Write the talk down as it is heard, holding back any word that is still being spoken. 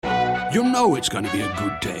You know it's going to be a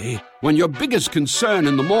good day when your biggest concern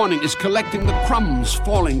in the morning is collecting the crumbs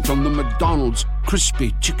falling from the McDonald's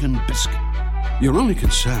crispy chicken biscuit. Your only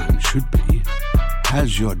concern should be,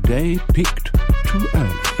 has your day peaked too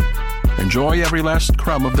early? Enjoy every last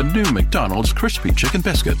crumb of the new McDonald's crispy chicken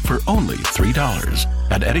biscuit for only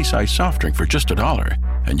 $3. Add any size soft drink for just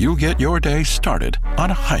 $1, and you'll get your day started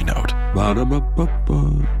on a high note.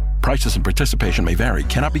 Ba-da-ba-ba-ba. Prices and participation may vary.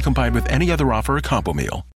 Cannot be combined with any other offer or combo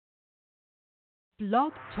meal.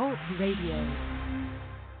 Blog Talk Radio.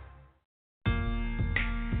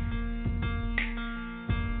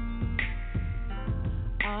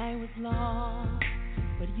 I was lost,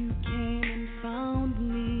 but you came and found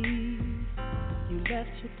me. You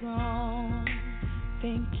left your throne,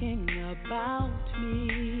 thinking about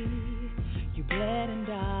me. You bled and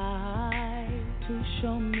died to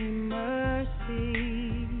show me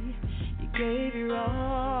mercy. You gave your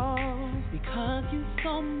all because you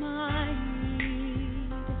saw my need.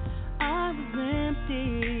 I was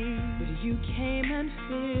empty, but you came and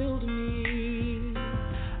filled me.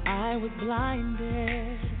 I was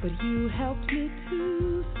blinded, but you helped me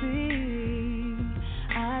to see.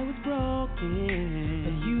 I was broken,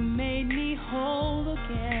 but you made me whole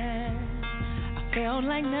again. I felt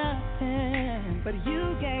like nothing, but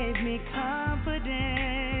you gave me confidence.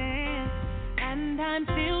 And I'm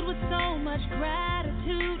filled with so much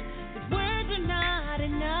gratitude that words are not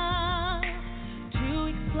enough to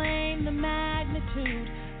explain the magnitude,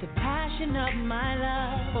 the passion of my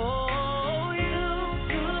love. Oh, you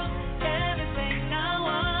took everything I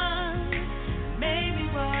want, made me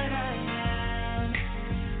what I am,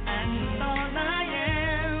 and it's all I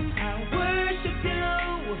am. I worship you.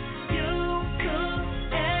 You took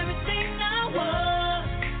everything I was,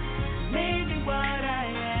 made me what I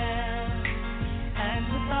am, and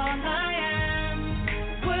it's all I am.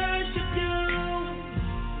 Worship you.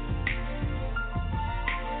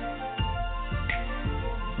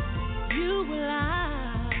 You were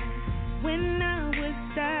alive when I was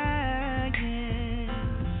dying.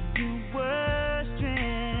 You were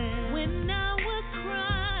strength when I was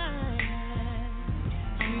crying.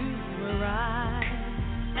 You were right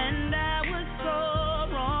and I was so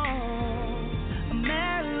wrong. A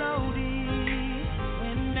melody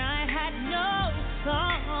when I had no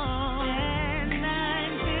song. And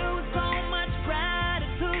I'm filled with so much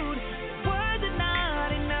gratitude. Words are not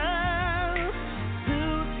enough to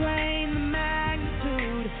explain the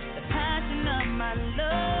magnitude, the passion of my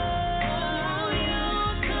love. You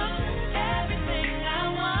took everything I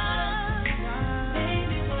want, made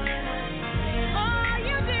me what I am. Oh,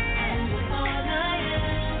 you did. And it's all I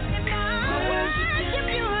am. And I worship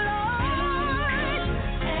you, Lord.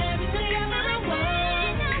 Everything I want,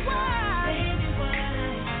 made me what I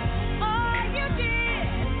am. Oh, you did.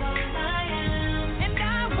 It's all I am. And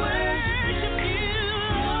I worship you,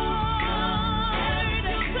 Lord.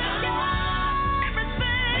 You took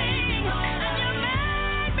everything, and you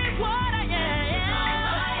made me what I am.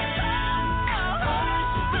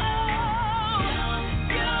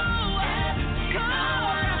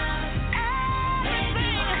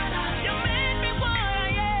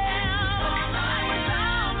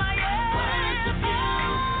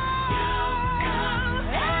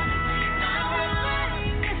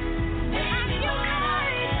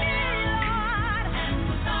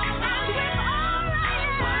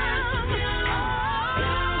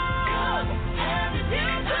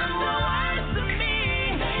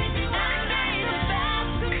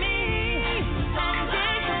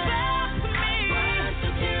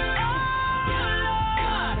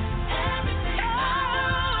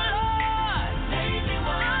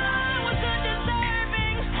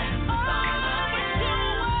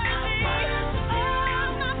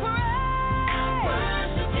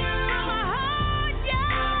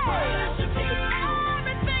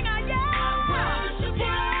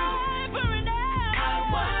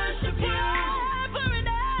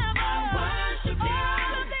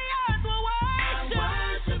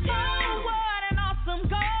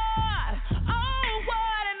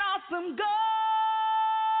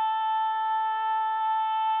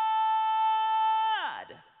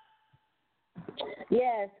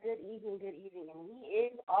 Yes, good evening. And he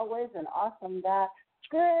is always an awesome God.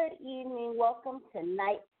 Good evening. Welcome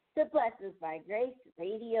tonight to Blessings by Grace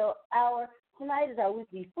Radio Hour. Tonight is our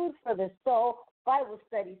weekly Food for the Soul Bible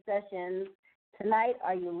study session. Tonight,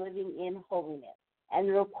 are you living in holiness and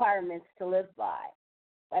the requirements to live by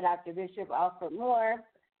Dr. Bishop Alfred Moore.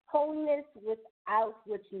 Holiness without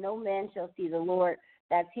which no man shall see the Lord.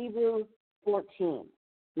 That's Hebrews 14.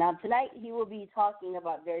 Now, tonight he will be talking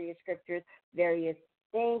about various scriptures, various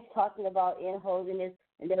things, talking about in holiness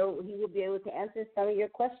and then he will be able to answer some of your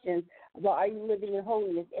questions about are you living in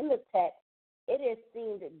holiness. In the text, it is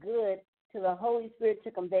seemed good to the Holy Spirit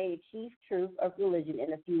to convey a chief truth of religion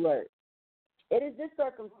in a few words. It is this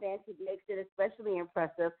circumstance that makes it especially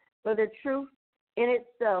impressive for the truth in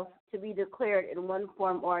itself to be declared in one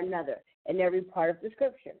form or another in every part of the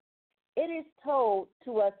Scripture. It is told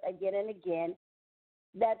to us again and again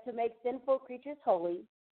that to make sinful creatures holy,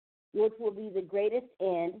 which will be the greatest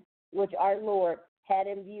end which our Lord had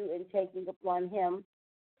in view in taking upon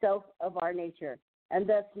himself of our nature, and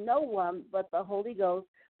thus no one but the Holy Ghost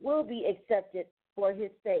will be accepted for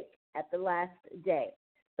his sake at the last day.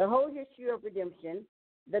 The whole history of redemption,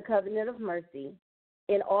 the covenant of mercy,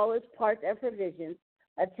 in all its parts and provisions,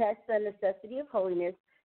 attests the necessity of holiness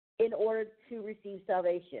in order to receive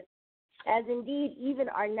salvation. As indeed even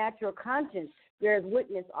our natural conscience bears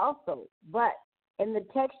witness also. But in the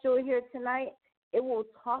textual here tonight, it will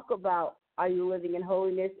talk about are you living in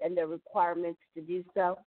holiness and the requirements to do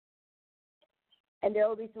so. And there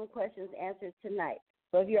will be some questions answered tonight.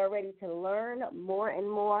 So if you are ready to learn more and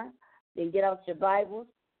more, then get out your Bibles,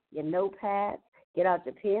 your notepads, get out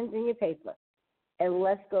your pens and your paper, and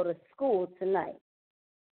let's go to school tonight.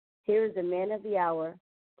 Here is the man of the hour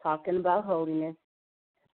talking about holiness,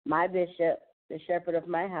 my bishop, the shepherd of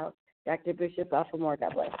my house, Dr. Bishop Alfred Moore.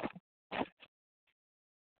 God bless.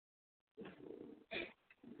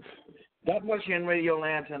 God bless you in Radio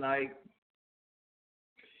Land tonight.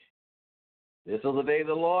 This is the day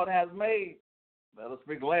the Lord has made. Let us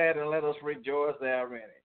be glad and let us rejoice therein.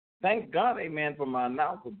 Thank God, amen, for my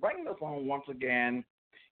announcement. Bring us on once again.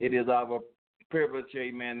 It is our privilege,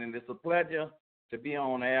 amen, and it's a pleasure to be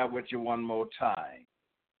on air with you one more time.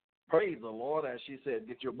 Praise the Lord. As she said,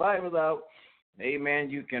 get your Bibles out. Amen.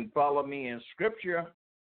 You can follow me in Scripture.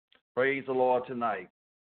 Praise the Lord tonight.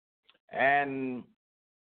 And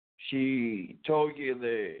she told you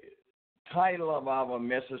the title of our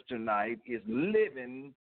message tonight is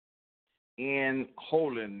Living in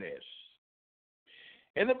Holiness.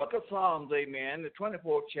 In the book of Psalms, amen, the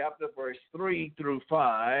 24th chapter, verse 3 through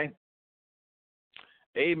 5,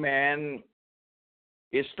 amen,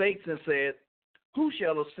 it states and says, who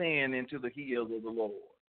shall ascend into the hills of the Lord?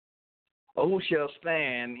 Or who shall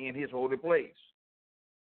stand in his holy place?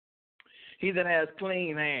 He that has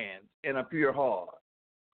clean hands and a pure heart,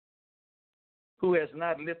 who has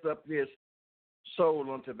not lifted up his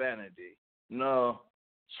soul unto vanity, nor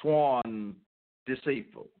sworn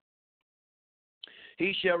deceitful.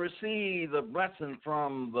 He shall receive the blessing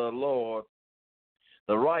from the Lord,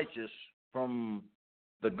 the righteous from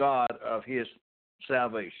the God of his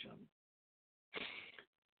salvation.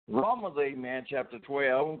 Romans, amen, chapter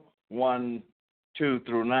 12, 1, 2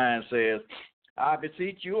 through 9 says, I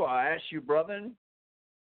beseech you, I ask you, brethren,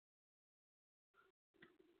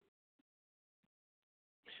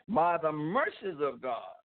 by the mercies of God,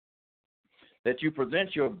 that you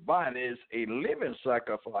present your bodies a living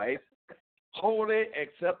sacrifice, holy,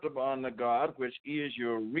 acceptable unto God, which is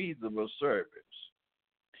your reasonable service.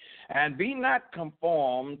 And be not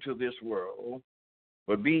conformed to this world,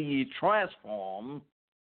 but be ye transformed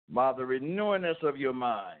by the renewingness of your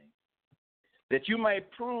mind, that you may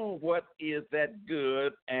prove what is that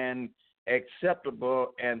good and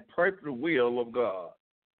acceptable and perfect will of God.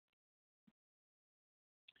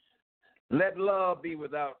 Let love be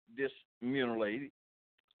without dissimulation,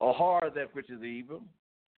 abhor that which is evil,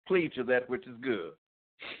 cleave to that which is good.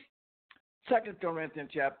 2 Corinthians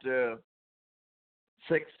chapter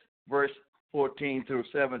 6, verse 14 through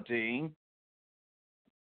 17.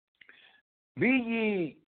 Be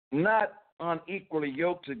ye not unequally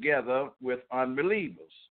yoked together with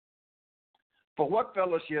unbelievers. For what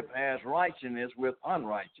fellowship has righteousness with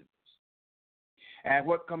unrighteousness? And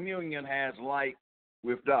what communion has light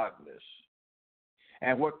with darkness?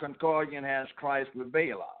 And what concordion has Christ with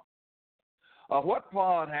Balaam? Or what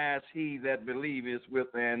part has he that believeth with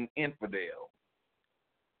an infidel?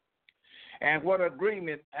 And what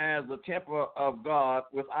agreement has the temple of God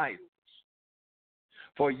with idols?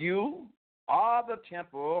 For you are the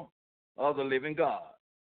temple of the living God.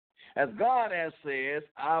 As God has said,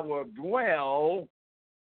 I will dwell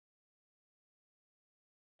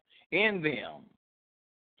in them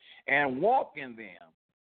and walk in them,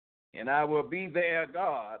 and I will be their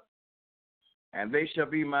God, and they shall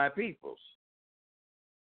be my peoples.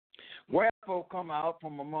 Wherefore come out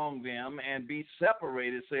from among them and be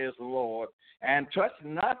separated, says the Lord, and touch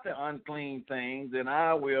not the unclean things, and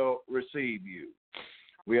I will receive you.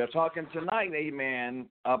 We are talking tonight, amen,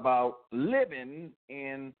 about living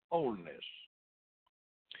in holiness.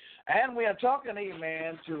 And we are talking,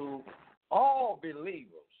 amen, to all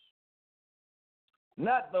believers,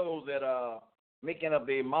 not those that are making up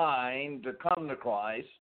their mind to come to Christ.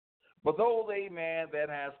 But those, amen, that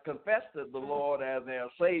has confessed the Lord as their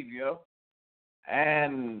Savior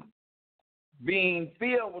and being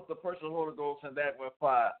filled with the personal Holy Ghost and that with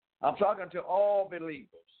fire. I'm talking to all believers.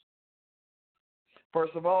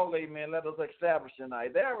 First of all, amen, let us establish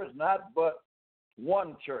tonight, there is not but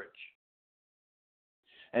one church.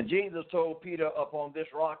 And Jesus told Peter, upon this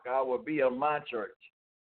rock I will build my church,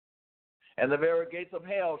 and the very gates of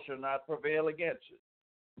hell shall not prevail against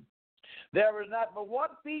it. There is not but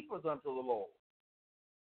one people unto the Lord,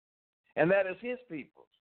 and that is his people.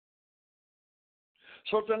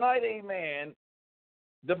 So tonight, amen,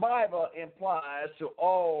 the Bible implies to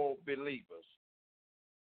all believers.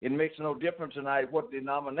 It makes no difference tonight what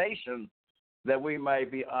denomination that we may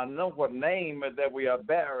be unknown, what name that we are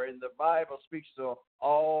bearing. The Bible speaks to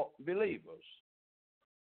all believers.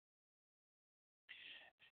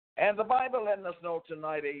 And the Bible letting us know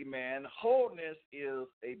tonight, amen, holiness is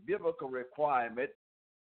a biblical requirement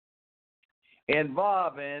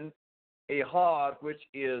involving a heart which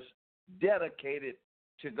is dedicated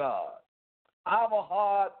to God. Our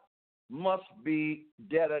heart must be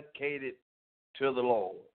dedicated to the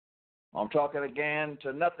Lord. I'm talking again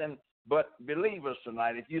to nothing but believers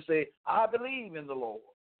tonight. If you say, I believe in the Lord,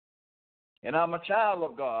 and I'm a child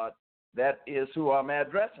of God, that is who I'm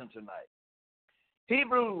addressing tonight.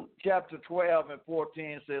 Hebrews chapter 12 and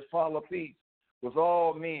 14 says, follow peace with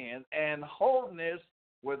all men and holiness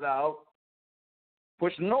without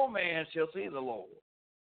which no man shall see the Lord.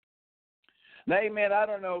 Now, amen, I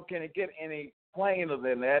don't know, can it get any plainer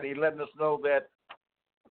than that? He's letting us know that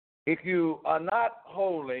if you are not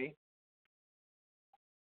holy,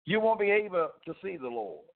 you won't be able to see the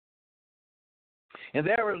Lord. And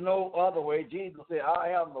there is no other way. Jesus said, I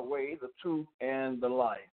am the way, the truth, and the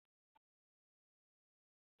life.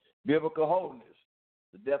 Biblical holiness.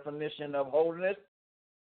 The definition of holiness,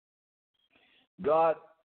 God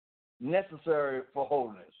necessary for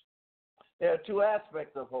holiness. There are two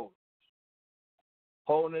aspects of holiness.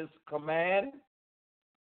 Holiness command.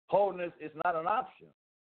 Holiness is not an option.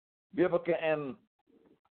 Biblical and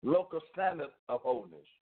local standard of holiness.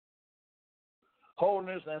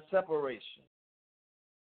 Holiness and separation.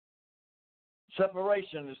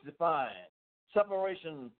 Separation is defined.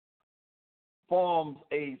 Separation forms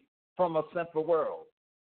from a sinful world.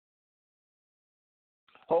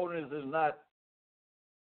 Holiness is not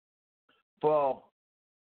for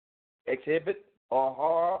exhibit or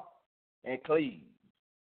horror and cleave.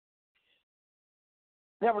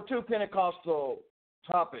 There were two Pentecostal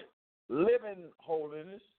topics. Living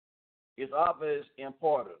holiness is obviously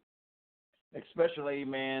important, especially,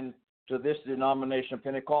 amen, to this denomination,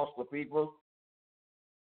 Pentecostal people.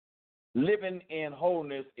 Living in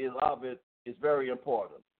holiness is obvious, is very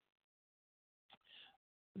important.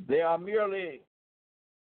 They are merely,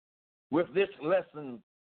 with this lesson,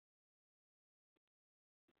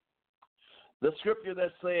 the scripture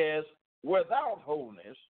that says, without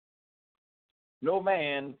holiness, no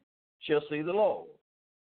man shall see the Lord.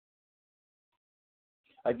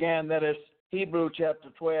 Again, that is Hebrews chapter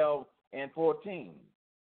 12 and 14.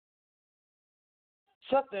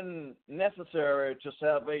 Something necessary to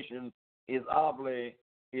salvation is obviously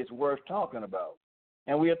worth talking about.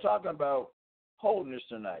 And we are talking about holiness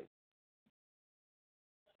tonight.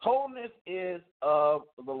 Holiness is of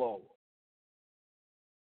the Lord.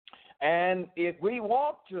 And if we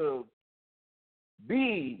want to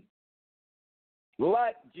be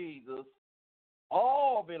like Jesus,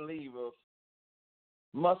 all believers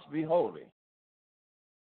must be holy.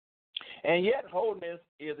 And yet holiness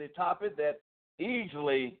is a topic that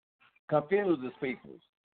easily confuses people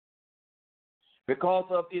because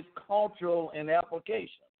of its cultural and application.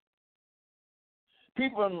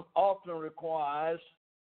 People often requires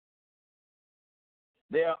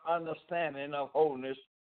their understanding of holiness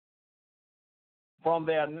from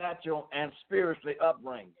their natural and spiritual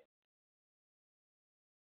upbringing.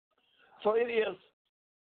 So it is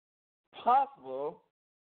possible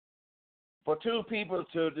for two people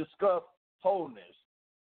to discuss holiness,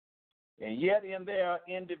 and yet in their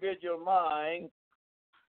individual mind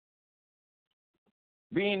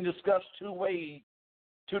being discussed two ways,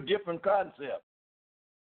 two different concepts.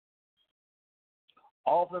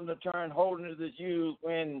 Often the term holiness is used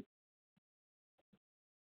when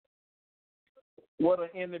what an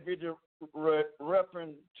individual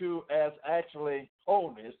referring to as actually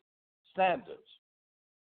holiness standards,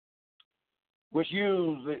 which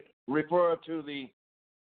usually refer to the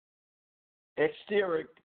exterior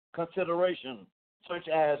consideration, such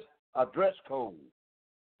as a dress code,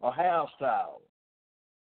 a hairstyle.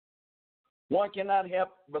 One cannot help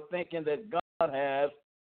but thinking that God has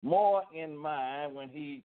more in mind when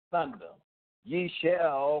he thundered, "Ye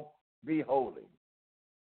shall be holy.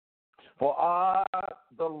 For I,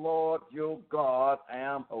 the Lord your God,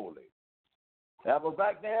 am holy." That was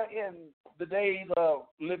back there in the days of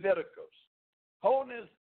Leviticus. Holiness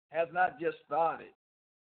has not just started,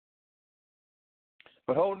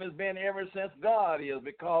 but holiness has been ever since God is,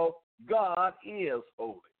 because God is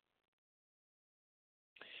holy.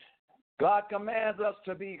 God commands us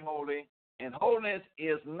to be holy, and holiness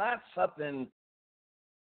is not something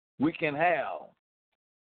we can have.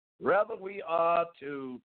 Rather, we are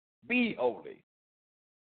to be holy.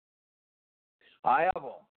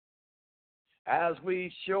 However, as we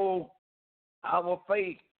show our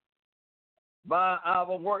faith by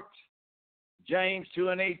our works, James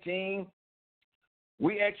 2:18,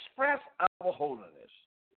 we express our holiness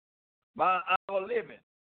by our living.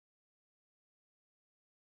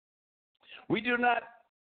 We do not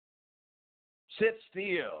sit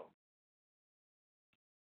still,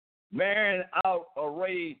 bearing out a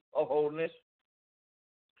ray of holiness.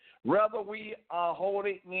 Rather, we are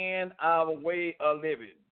holy in our way of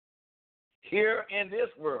living here in this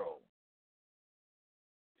world.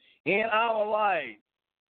 In our life,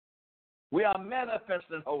 we are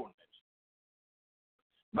manifesting holiness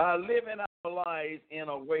by living our lives in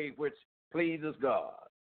a way which pleases God.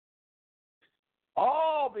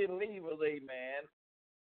 All believers, amen,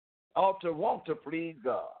 ought to want to please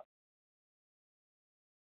God.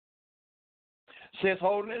 Since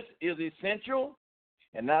holiness is essential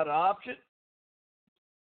and not an option,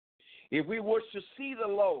 if we wish to see the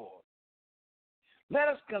Lord, let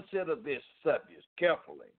us consider this subject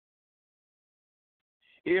carefully.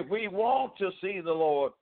 If we want to see the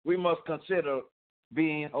Lord, we must consider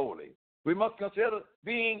being holy. We must consider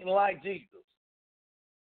being like Jesus.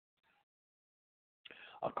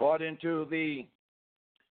 According to the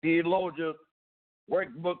theologian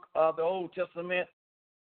workbook of the Old Testament,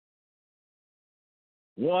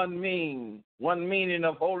 one meaning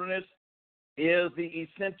of holiness is the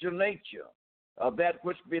essential nature of that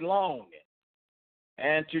which belongs,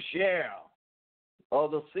 and to share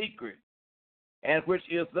of the secret, and which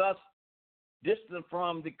is thus distant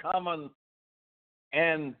from the common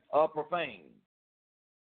and profane.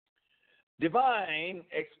 Divine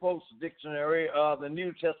Exposed Dictionary of the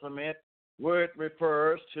New Testament word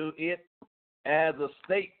refers to it as a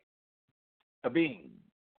state of being.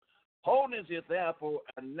 Holiness is therefore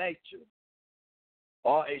a nature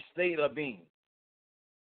or a state of being.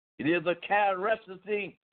 It is a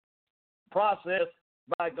characteristic process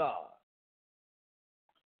by God.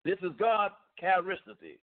 This is God's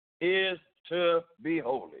characteristic, is to be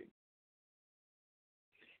holy.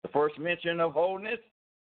 The first mention of holiness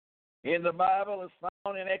in the Bible is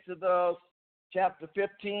found in Exodus chapter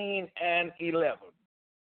 15 and 11.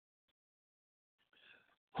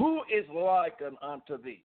 Who is likened unto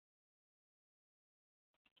thee,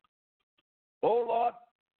 O Lord,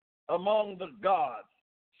 among the gods,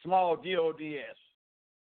 small G-O-D-S?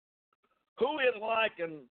 Who is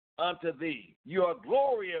likened unto thee? You are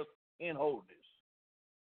glorious in holiness.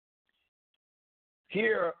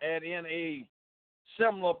 Here and in a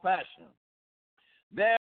similar fashion,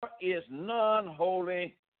 there is none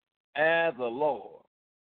holy as the Lord,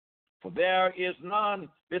 for there is none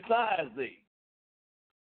besides thee.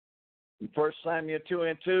 In 1 Samuel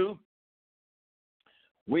 2:2,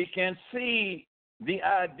 we can see the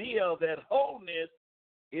idea that holiness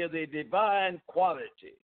is a divine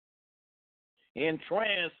quality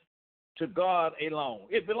entranced to God alone.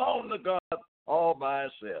 It belongs to God all by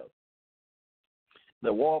itself.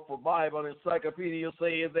 The Walford Bible Encyclopedia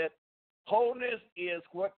says that holiness is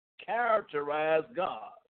what characterizes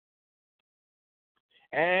God.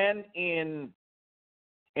 And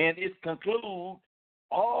it concludes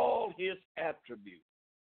all his attributes.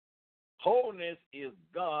 Holiness is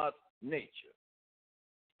God's nature.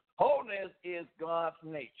 Holiness is God's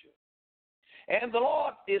nature. And the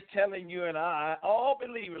Lord is telling you and I, all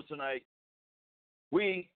believers tonight,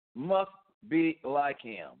 we must be like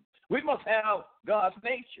him. We must have God's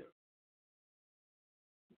nature.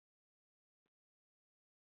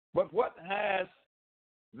 But what has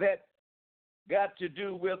that got to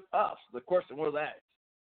do with us? The question was asked.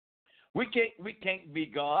 We can't be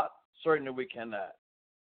God. Certainly we cannot.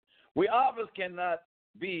 We obviously cannot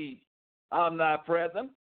be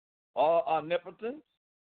omnipresent or omnipotent.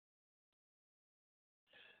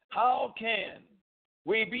 How can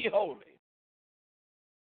we be holy?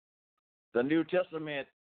 The New Testament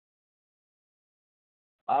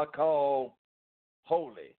I call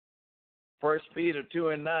holy. 1 Peter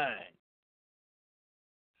 2:9.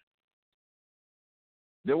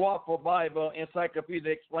 The Walford Bible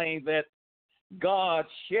Encyclopedia explains that God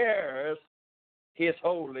shares his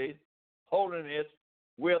holiness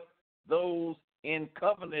with those in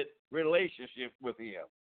covenant relationship with him.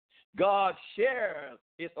 God shares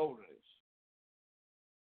his holiness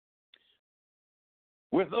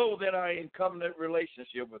with those that are in covenant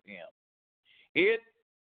relationship with him.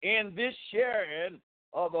 In this sharing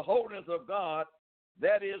of the holiness of God,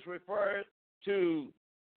 that is referred to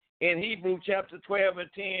in Hebrews chapter 12 and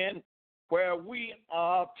 10, where we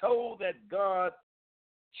are told that God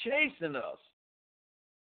chastened us,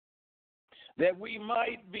 that we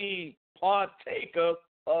might be partakers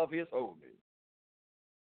of his holiness.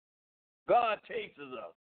 God chastens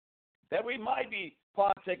us, that we might be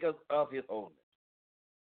partakers of his holiness.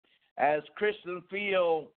 As Christians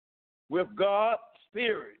filled with God's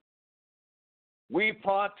Spirit, we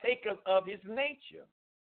partakers of his nature.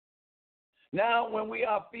 Now, when we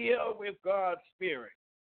are filled with God's Spirit,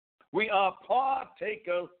 we are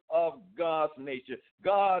partakers of God's nature.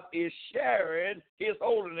 God is sharing his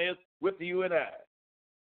holiness with you and I.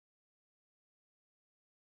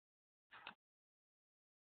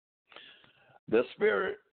 The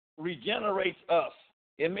Spirit regenerates us.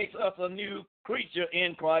 It makes us a new creature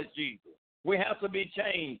in Christ Jesus. We have to be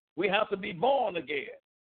changed. We have to be born again.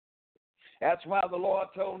 That's why the Lord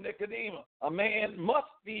told Nicodemus, a man must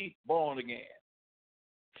be born again.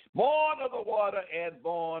 Born of the water and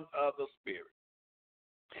born of the Spirit.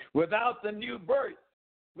 Without the new birth,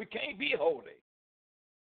 we can't be holy.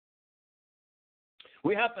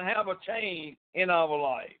 We have to have a change in our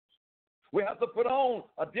lives. We have to put on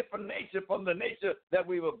a different nature from the nature that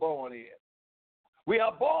we were born in. We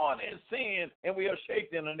are born in sin and we are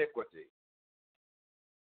shaped in iniquity.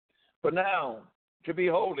 But now, to be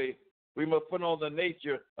holy, we must put on the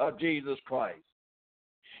nature of Jesus Christ.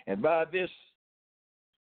 And by this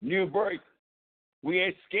new birth, we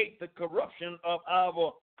escape the corruption of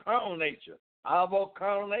our carnal nature. Our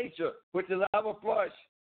carnal nature, which is our flesh,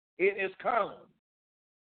 it is carnal.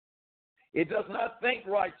 It does not think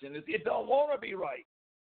righteousness. It don't want to be right.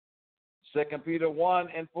 2 Peter 1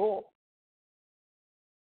 and 4.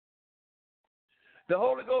 The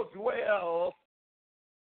Holy Ghost dwells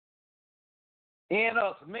in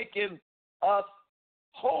us, making us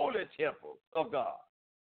holy temples of God.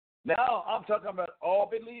 Now, I'm talking about all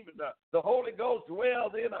believers now. The Holy Ghost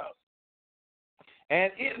dwells in us,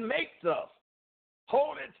 and it makes us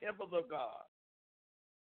holy temples of God.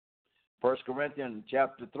 1 Corinthians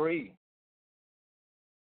chapter 3,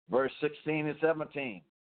 verse 16 and 17.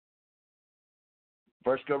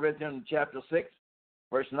 1 Corinthians chapter 6,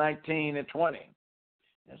 verse 19 and 20.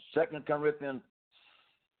 And 2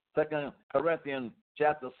 Corinthians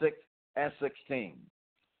chapter 6 and 16.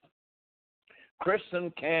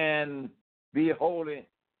 Christian can be holy.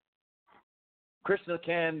 Christian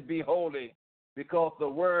can be holy because the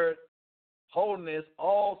word holiness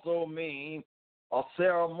also means a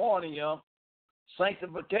ceremonial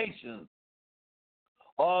sanctification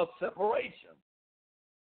or separation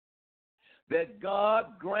that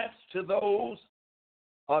God grants to those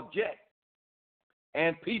object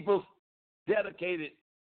and people dedicated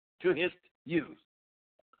to his use.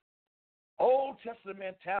 Old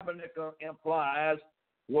Testament tabernacle implies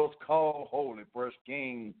was called holy, 1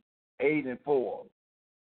 Kings 8 and 4.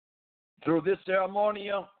 Through this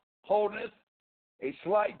ceremonial holiness, a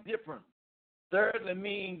slight difference thirdly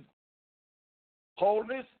means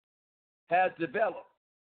holiness has developed.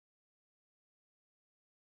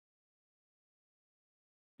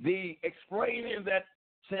 The explaining that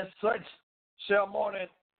since such ceremony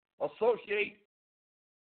associate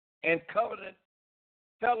and covenant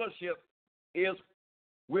fellowship is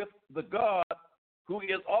with the God who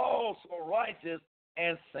is also righteous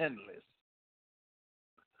and sinless.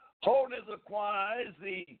 Holiness acquires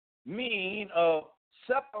the meaning of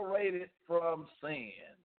separated from sin.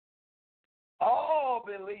 All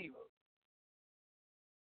believers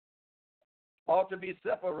ought to be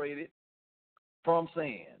separated from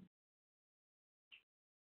sin.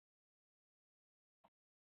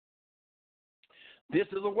 This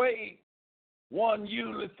is the way one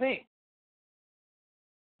usually thinks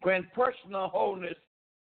when personal holiness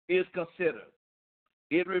is considered.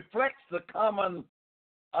 It reflects the common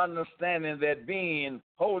understanding that being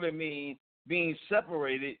holy means being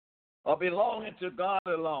separated or belonging to God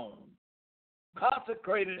alone,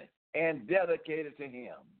 consecrated and dedicated to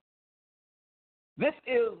him. This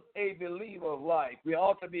is a believer's life. We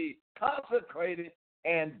ought to be consecrated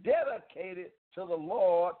and dedicated to the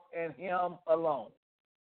Lord and him alone.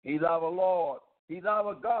 He's our Lord. He's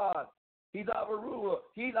our God. He's our ruler.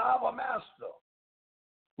 He's our master.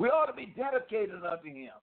 We ought to be dedicated unto him,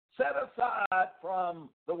 set aside from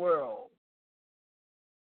the world.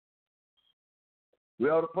 We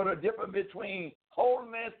ought to put a difference between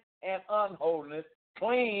holiness and unholiness,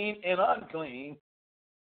 clean and unclean,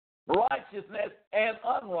 righteousness and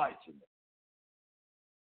unrighteousness.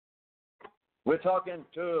 We're talking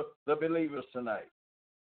to the believers tonight.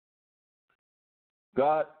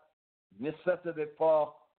 God necessity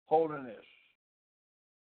for holiness.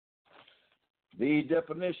 The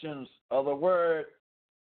definitions of the word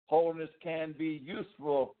holiness can be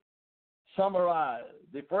useful, summarized.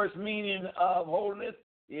 The first meaning of holiness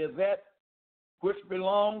is that which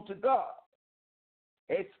belongs to God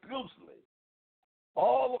exclusively.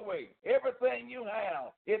 All the way. Everything you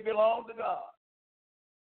have, it belongs to God.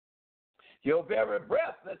 Your very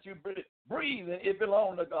breath that you breathe, it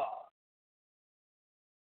belongs to God.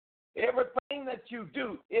 Everything that you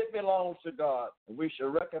do, it belongs to God. And we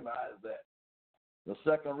should recognize that. The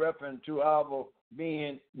second reference to our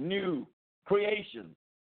being new creation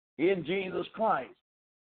in Jesus Christ.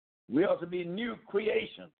 We ought to be new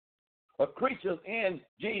creation, a creature in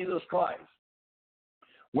Jesus Christ.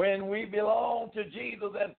 When we belong to Jesus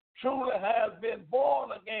and truly have been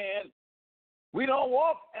born again, we don't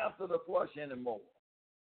walk after the flesh anymore.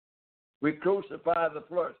 We crucify the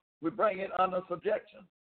flesh. We bring it under subjection.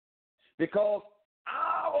 Because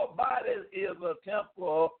our body is a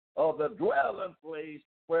temple of the dwelling place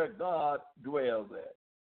where God dwells at.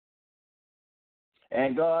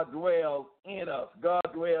 And God dwells in us. God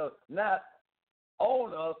dwells not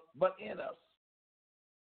on us, but in us.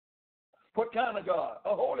 What kind of God?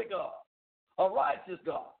 A holy God, a righteous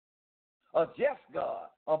God, a just God,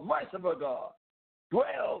 a merciful God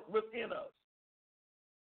dwells within us.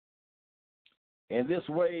 In this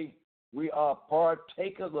way, we are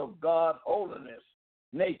partakers of God's holiness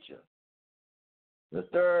nature. The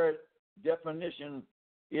third definition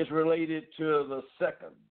is related to the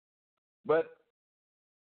second, but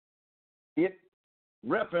it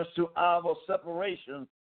refers to our separation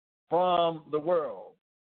from the world.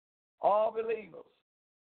 All believers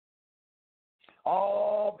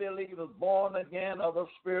born again of the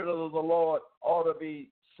Spirit of the Lord ought to be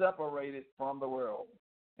separated from the world.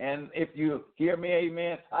 And if you hear me,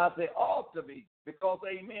 amen, I say ought to be, because,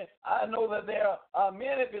 amen, I know that there are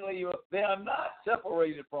many believers, they are not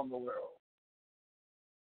separated from the world.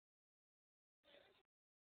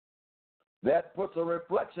 That puts a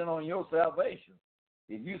reflection on your salvation.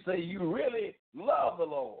 If you say you really love the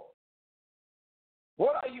Lord,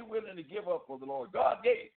 what are you willing to give up for the Lord? God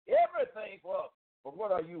gave everything for us, but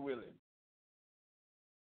what are you willing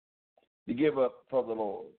to give up for the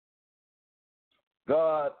Lord?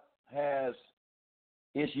 God has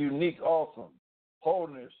his unique, awesome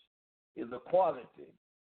holiness is a quality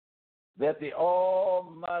that the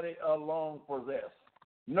Almighty alone possess.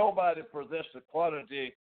 Nobody possesses the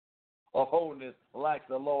quality of holiness like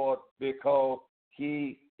the Lord, because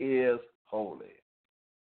he is holy.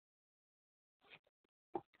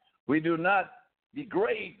 We do not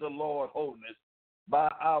degrade the Lord's holiness by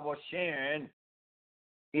our sharing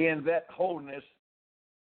in that holiness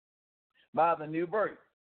by the new birth.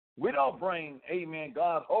 We don't bring, amen,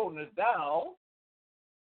 God's holiness down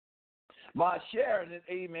by sharing it,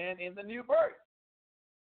 amen, in the new birth.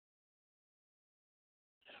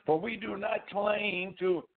 For we do not claim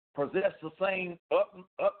to possess the same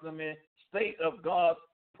ultimate state of God's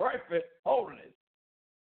perfect holiness.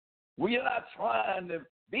 We are not trying to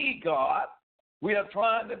be God. We are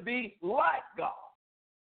trying to be like God.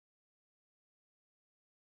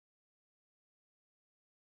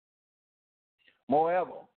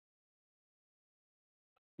 Moreover,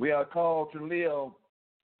 we are called to live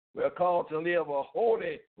a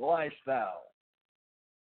holy lifestyle.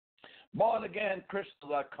 Born again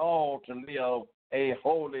Christians are called to live a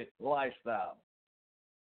holy lifestyle,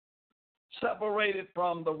 separated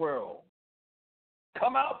from the world.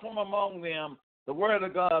 Come out from among them, the word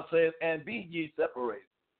of God says, and be ye separated.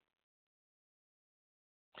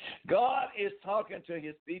 God is talking to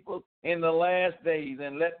his people in the last days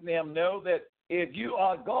and letting them know that if you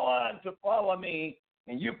are going to follow me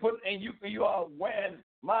and you are wearing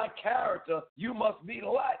my character, you must be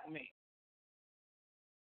like me.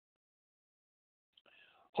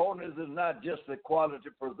 Holiness is not just a quality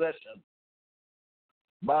possession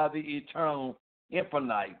by the eternal,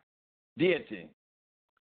 infinite deity,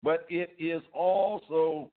 but it is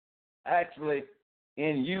also actually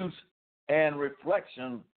in use and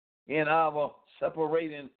reflection in our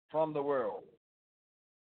separating from the world.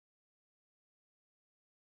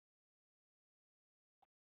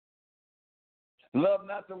 Love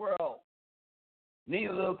not the world,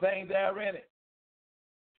 neither the things that are in it.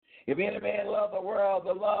 If any man love the world,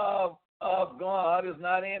 the love of God is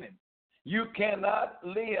not in him. You cannot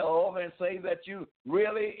live and say that you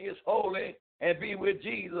really is holy and be with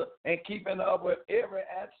Jesus and keeping up with every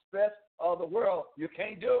aspect of the world. You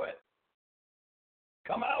can't do it.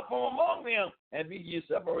 Come out from among them and be ye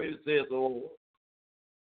separated, says the Lord.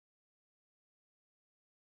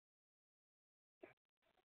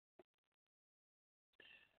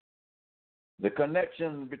 The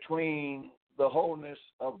connection between the wholeness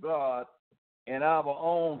of God and our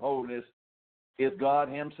own wholeness is God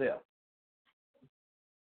himself.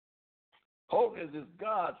 Holiness is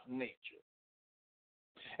God's nature.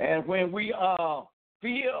 And when we are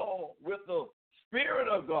filled with the Spirit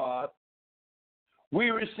of God, we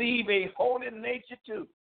receive a holy nature too.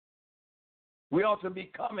 We ought to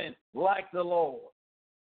be coming like the Lord.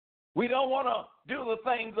 We don't want to do the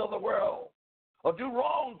things of the world or do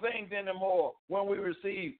wrong things anymore when we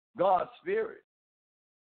receive God's Spirit.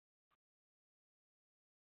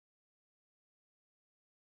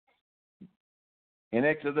 In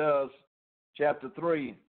Exodus chapter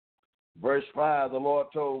 3, verse 5, the Lord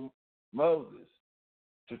told Moses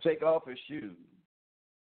to take off his shoes,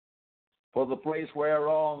 for the place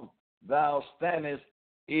whereon thou standest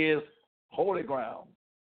is holy ground.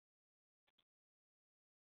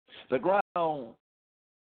 The ground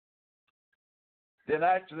that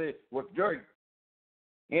actually was dirt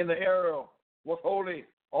in the area was holy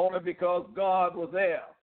only because God was there.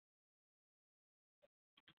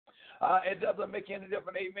 It doesn't make any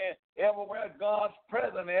difference, amen. Everywhere God's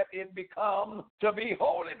present at, it becomes to be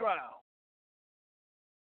holy ground.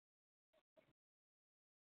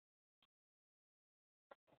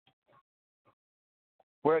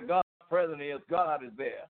 Where God's present is, God is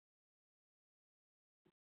there.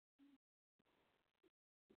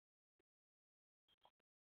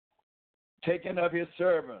 Taking of his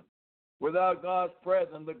servant. Without God's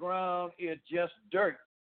presence, the ground is just dirt.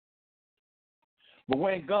 But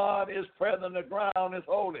when God is present, the ground is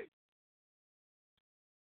holy.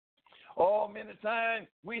 Oh, many times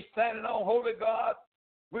we standing on holy God,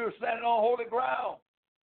 we were standing on holy ground.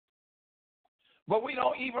 But we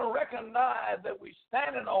don't even recognize that we're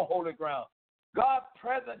standing on holy ground. God's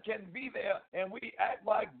presence can be there, and we act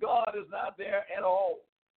like God is not there at all.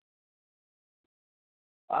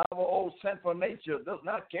 Our old sinful nature does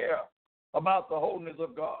not care about the holiness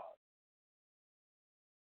of God.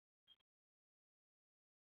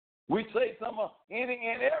 We say some of any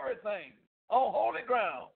and everything on holy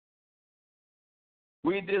ground.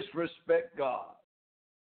 We disrespect God.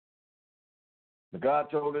 God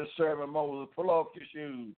told his servant Moses, pull off your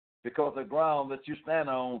shoes because the ground that you stand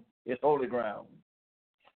on is holy ground.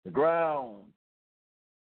 The ground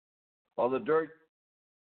or the dirt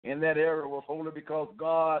in that area was holy because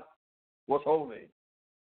God was holy.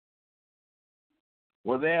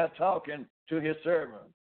 We're there talking to his servant.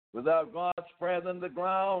 Without God's presence, the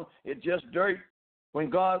ground is just dirt. When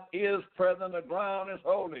God is present, the ground is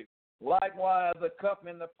holy. Likewise, the cup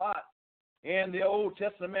and the pot in the Old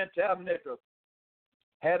Testament tabernacle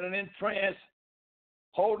had an entranced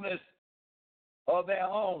holiness of their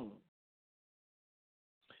own.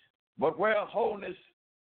 But where holiness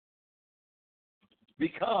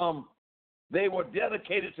become, they were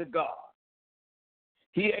dedicated to God.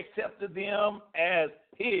 He accepted them as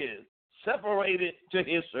his, separated to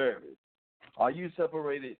his service. Are you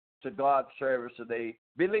separated to God's service today?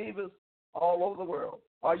 Believers all over the world,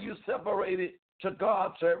 are you separated to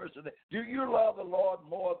God's service today? Do you love the Lord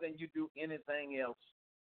more than you do anything else?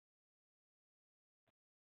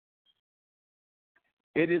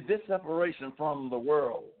 It is this separation from the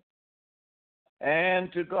world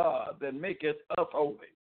and to God that maketh us holy.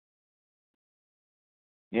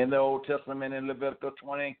 In the Old Testament, in Leviticus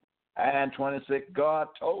 20 and 26, God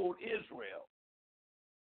told Israel,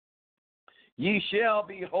 ye shall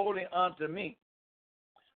be holy unto me,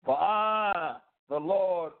 for I, the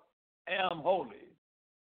Lord, am holy,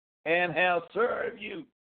 and have served you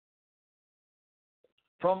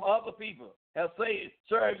from other people, have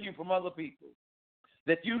served you from other people,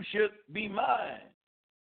 that you should be mine.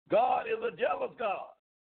 God is a jealous God.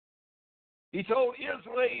 He told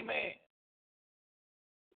Israel, amen,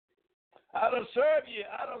 I done served you,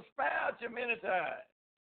 I done spared you many times.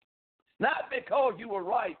 Not because you were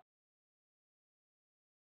right,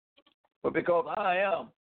 but because I am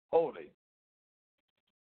holy.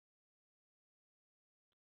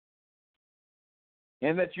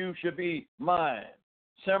 And that you should be mine.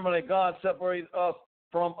 Similarly, God separates us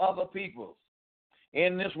from other peoples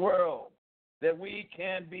in this world that we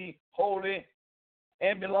can be holy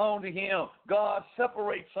and belong to him. God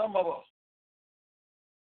separates some of us.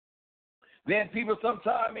 Then people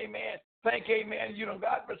sometimes, amen, think, amen, you done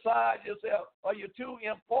got beside yourself or you're too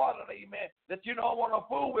important, amen, that you don't want to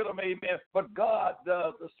fool with them, amen. But God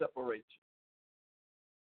does the separation.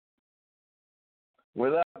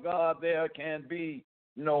 Without God, there can be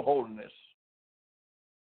no holiness.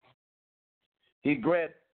 He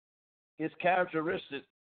grant his characteristics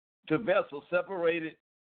to vessels separated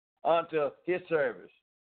unto his service.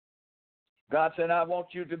 God said, I want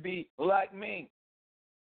you to be like me.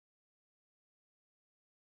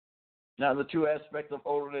 Now, the two aspects of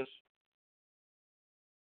holiness,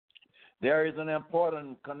 there is an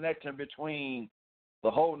important connection between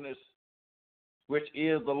the holiness which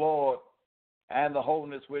is the Lord and the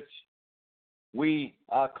holiness which we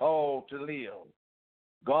are called to live.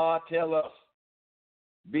 God tells us,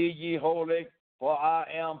 be ye holy, for I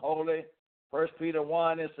am holy. 1 Peter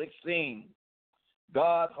 1:16.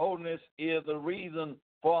 God's holiness is the reason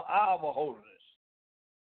for our holiness.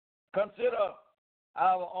 Consider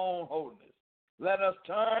our own holiness. Let us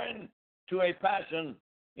turn to a passage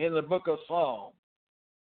in the book of Psalms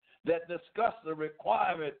that discusses the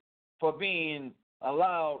requirement for being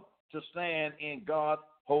allowed to stand in God's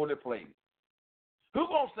holy place. Who's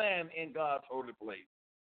going to stand in God's holy place?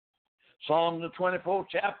 Psalm the 24th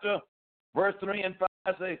chapter, verse 3 and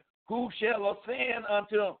 5 say, who shall ascend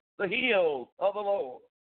unto the hills of the Lord?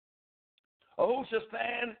 Or who shall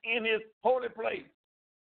stand in his holy place?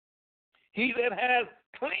 He that has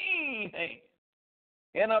clean hands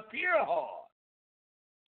and a pure heart,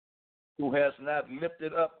 who has not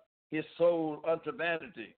lifted up his soul unto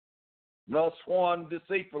vanity, nor sworn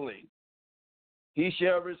deceitfully. He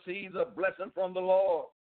shall receive the blessing from the Lord,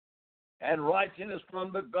 and righteousness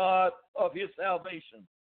from the God of his salvation.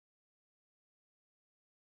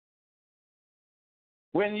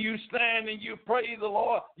 When you stand and you praise the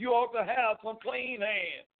Lord, you ought to have some clean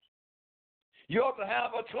hands. You ought to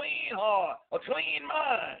have a clean heart, a clean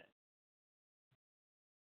mind.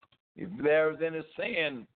 If there is any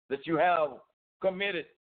sin that you have committed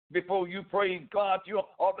before you praise God, you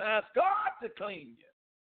ought to ask God to clean you.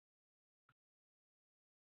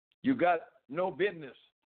 You got no business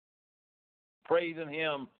praising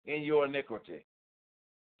him in your iniquity.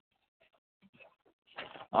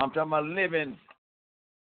 I'm talking about living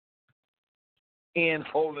in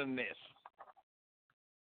holiness.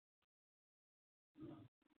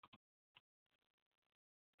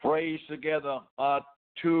 Praise together are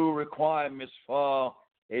two requirements for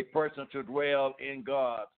a person to dwell in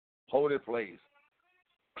God's holy place.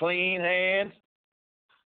 Clean hands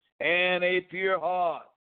and a pure heart.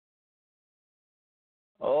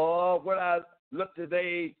 Oh, when I look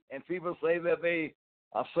today and people say that they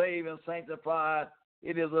are saved and sanctified,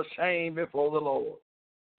 it is a shame before the Lord.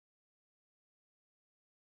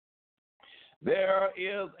 There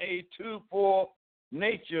is a twofold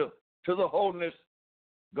nature to the holiness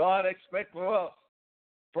God expects from us.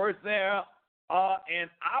 First, there are an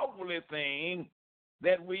outwardly thing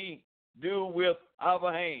that we do with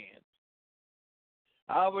our hands.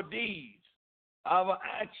 Our deeds, our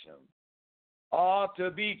actions are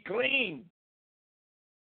to be clean.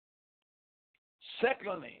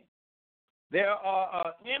 Secondly, there are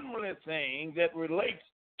an inwardly thing that relates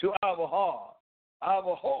to our heart,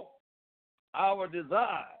 our hope, our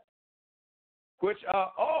desire, which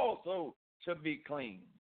are also to be clean.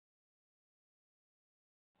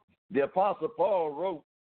 The Apostle Paul wrote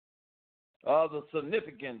of the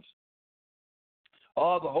significance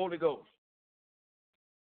of the Holy Ghost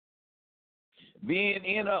being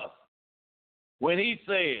in us when he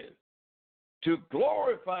says to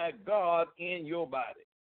glorify God in your body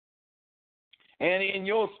and in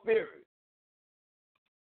your spirit.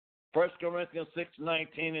 1 Corinthians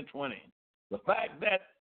 6:19 and 20. The fact that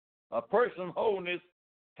a person's holiness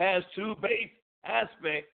has two base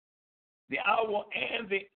aspects, the outward and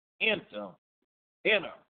the inner,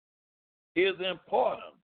 is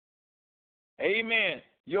important. Amen.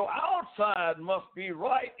 Your outside must be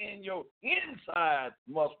right and your inside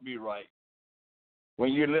must be right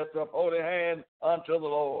when you lift up holy hand unto the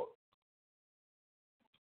Lord.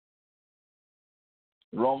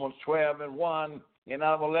 Romans 12:1 in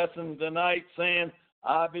our lesson tonight saying,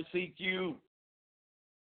 I beseech you,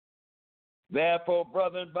 therefore,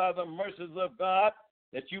 brethren, by the mercies of God,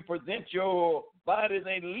 that you present your bodies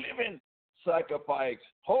a living sacrifice,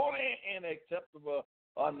 holy and acceptable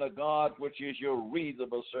unto God, which is your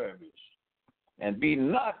reasonable service. And be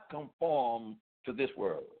not conformed to this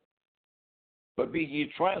world, but be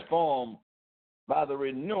ye transformed by the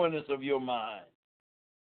renewing of your mind,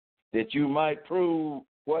 that you might prove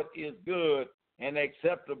what is good and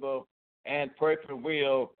acceptable and perfect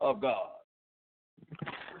will of God.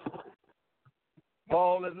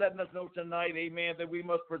 Paul is letting us know tonight, amen, that we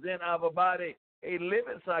must present our body a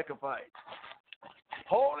living sacrifice,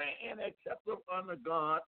 holy and acceptable unto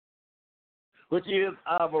God, which is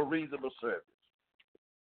our reasonable service.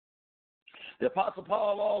 The Apostle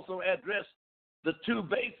Paul also addressed the two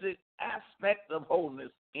basic aspects of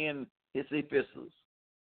holiness in his epistles.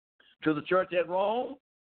 To the church at Rome,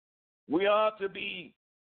 we are to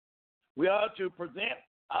present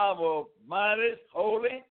our bodies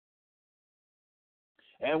holy,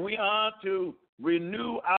 and we are to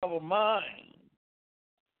renew our mind.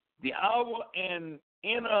 The outer and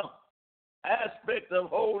inner aspects of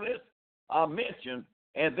holiness are mentioned,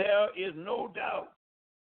 and there is no doubt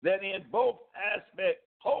that in both aspects,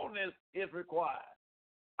 holiness is required,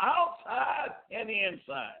 outside and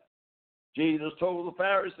inside. Jesus told the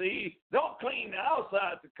Pharisees, don't clean the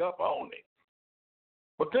outside the cup only,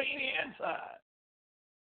 but clean the inside.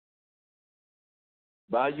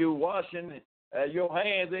 By you washing your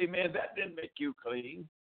hands, amen, that didn't make you clean.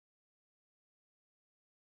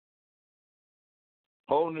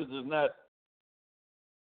 Holiness is not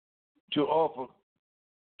too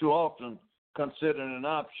often considered an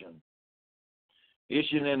option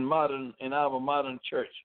issued in our modern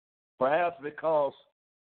church, perhaps because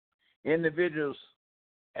individuals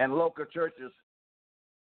and local churches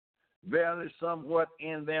vary somewhat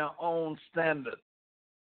in their own standard.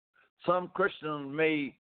 Some Christians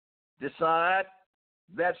may decide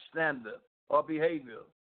that standard or behavior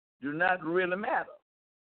do not really matter.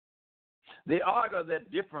 They argue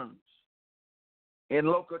that difference in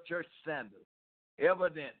local church standards,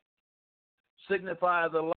 evident, signify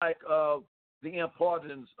the lack of the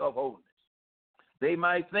importance of holiness. They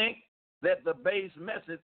might think that the base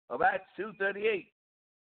message of Acts 2:38,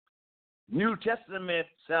 New Testament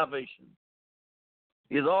salvation,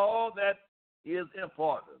 is all that is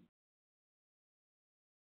important,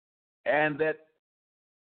 and that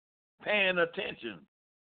paying attention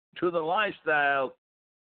to the lifestyle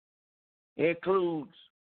includes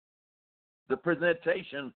the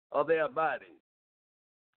presentation of their body.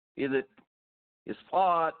 Is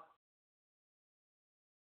part,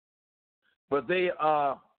 but they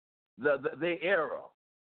are the error.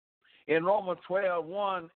 In Romans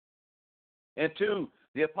 12:1 and 2,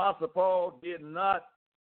 the Apostle Paul did not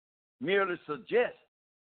merely suggest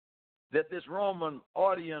that this Roman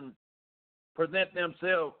audience present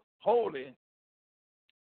themselves holy,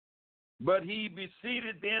 but he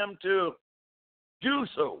beseeched them to do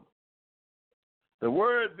so. The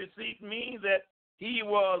word beseech means that he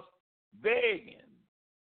was begging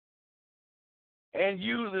and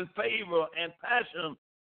using favor and passion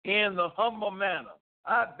in the humble manner.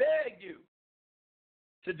 I beg you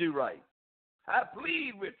to do right. I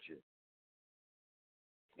plead with you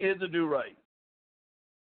is to do right.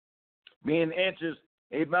 Being anxious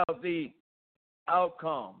about the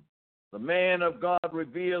outcome, the man of God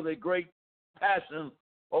revealed a great passion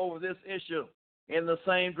over this issue. In the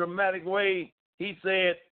same dramatic way, he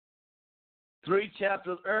said 3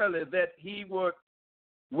 chapters earlier that he was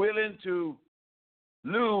willing to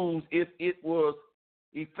lose if it was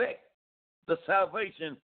effect the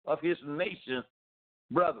salvation of his nation,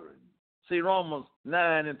 brethren. See Romans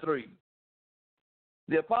 9:3.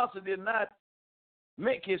 The apostle did not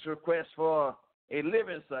make his request for a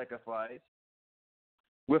living sacrifice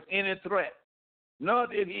with any threat, nor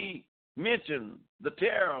did he mention the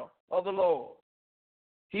terror of the Lord.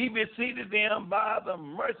 He beseeched them by the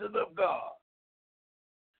mercies of God.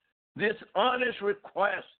 This honest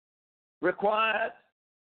request required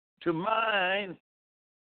to mind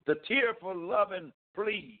the tearful, loving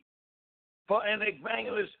plea for an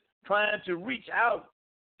evangelist trying to reach out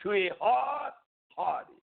to a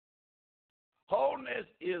hard-hearted. Holiness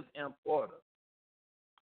is important.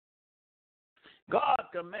 God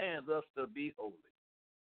commands us to be holy.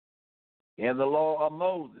 In the law of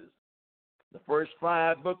Moses, the first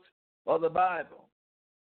 5 books of the Bible,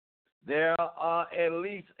 there are at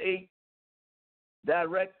least 8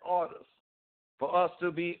 direct orders for us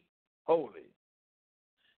to be holy.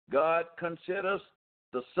 God considers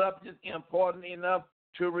the subject important enough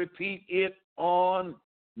to repeat it on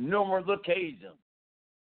numerous occasions.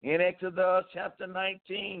 In Exodus chapter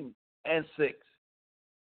 19 and 6,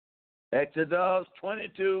 Exodus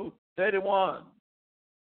 22:31,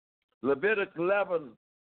 Leviticus 11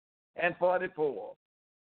 and 44,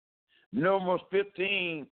 Numbers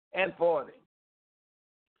 15 and 40.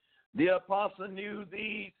 The apostle knew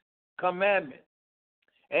these commandments,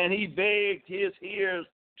 and he begged his hearers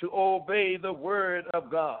to obey the word of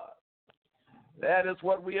God. That is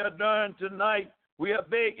what we are doing tonight. We are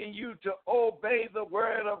begging you to obey the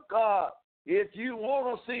word of God. If you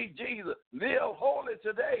want to see Jesus, live holy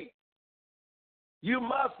today. You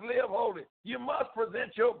must live holy. You must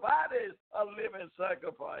present your body as a living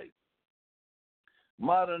sacrifice.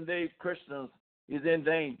 Modern day Christians is in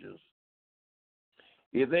danger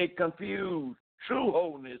if they confuse true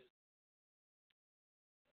holiness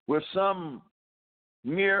with some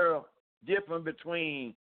mere difference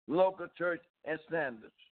between local church and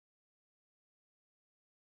standards.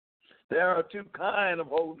 There are two kinds of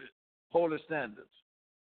holy standards.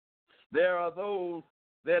 There are those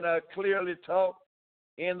that are clearly taught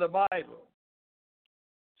in the Bible,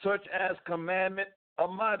 such as commandment of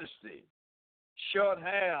modesty, short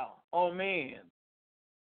hair on men,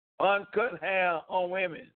 uncut hair on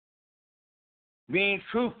women, being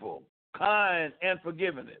truthful, kind, and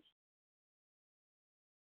forgiveness.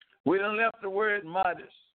 We done left the word modest.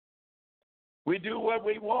 We do what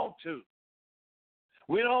we want to.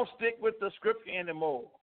 We don't stick with the scripture anymore.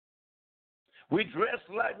 We dress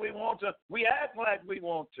like we want to. We act like we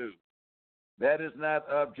want to. That is not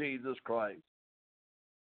of Jesus Christ.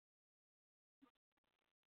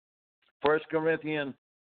 1 Corinthians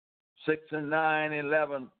 6 and 9,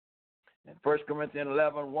 11, and 1 Corinthians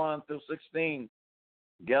 11, 1 through 16,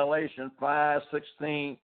 Galatians 5,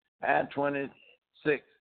 16, and 26.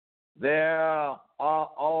 There are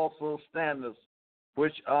also standards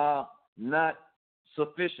which are not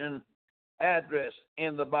sufficient addressed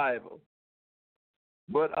in the Bible,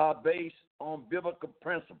 but are based on biblical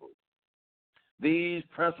principles. These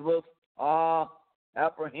principles are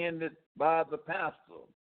apprehended by the pastor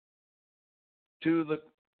to the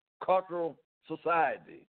cultural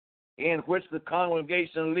society in which the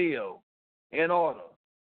congregation live in order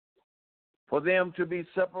for them to be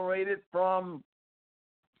separated from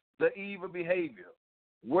the evil behavior,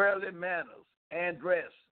 worldly manners, and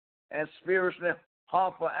dress, and spiritually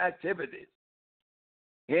harmful activities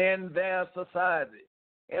in their society.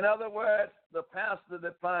 In other words, the pastor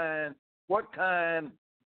defines what kind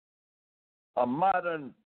of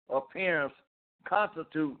modern appearance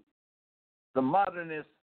constitutes the modernist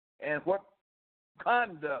and what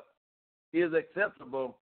conduct is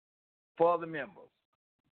acceptable for the members.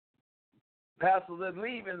 Pastors are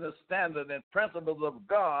leaving the standard and principles of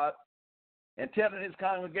God and telling his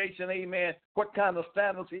congregation, amen, what kind of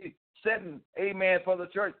standards he's setting, amen, for the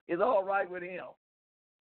church is all right with him.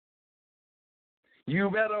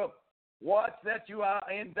 You better watch that you are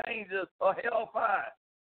in danger of hellfire.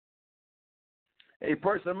 A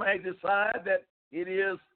person may decide that it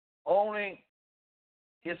is only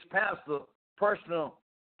his pastor personal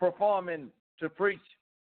performing to preach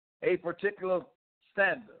a particular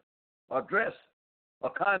standard, or dress,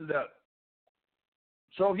 or conduct,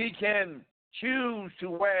 so he can choose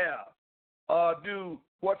to wear or do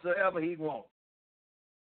whatsoever he wants.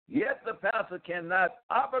 Yet the pastor cannot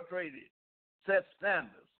arbitrarily set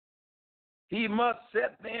standards. He must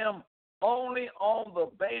set them only on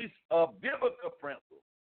the base of biblical principles.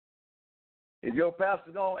 If your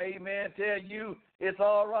pastor going, amen, tell you it's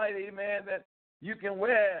all right, amen, that you can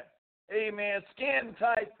wear, amen,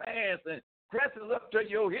 skin-tight pants and dresses up to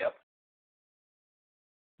your hip,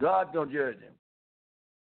 God don't judge him.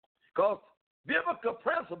 Because biblical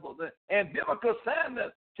principles and biblical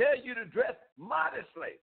standards tell you to dress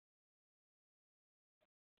modestly.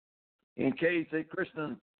 In case a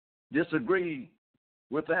Christian disagrees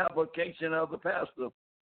with the application of the pastor,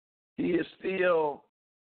 he is still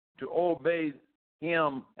to obey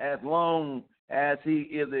him as long as he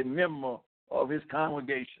is a member of his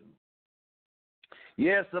congregation.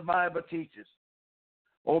 Yes, the Bible teaches,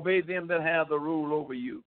 obey them that have the rule over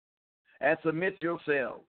you, and submit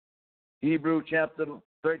yourselves. Hebrews chapter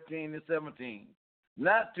 13 and 17.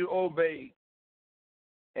 Not to obey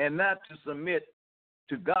and not to submit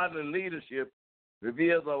to godly leadership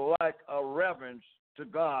reveals a lack of reverence to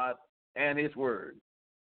God and his word.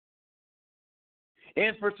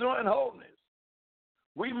 In pursuing holiness,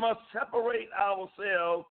 we must separate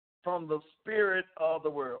ourselves from the spirit of the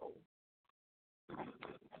world.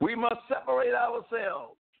 We must separate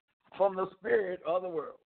ourselves from the spirit of the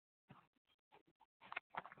world.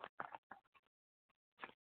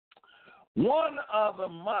 One of the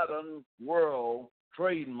modern world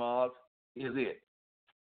trademarks is it.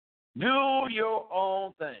 Do your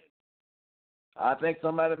own thing. I think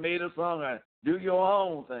somebody made a song on it. Do your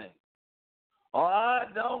own thing. Or I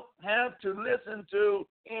don't have to listen to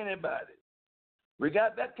anybody. We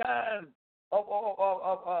got that kind of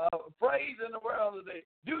phrase in the world today.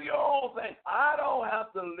 Do your own thing. I don't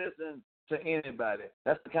have to listen to anybody.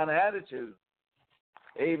 That's the kind of attitude,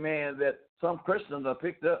 amen, that some Christians have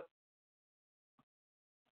picked up.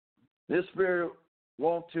 This spirit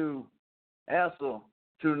wants to answer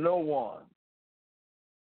to no one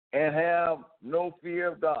and have no fear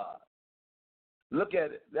of God. Look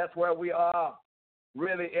at it. That's where we are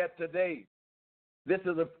really at today. This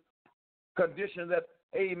is a condition that,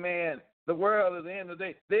 amen, the world is in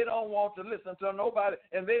today. They don't want to listen to nobody,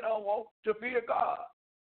 and they don't want to fear God.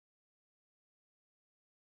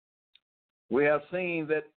 we have seen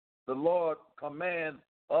that the Lord commands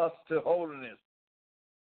us to holiness.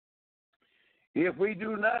 If we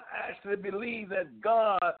do not actually believe that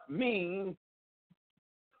God means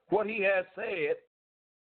what he has said,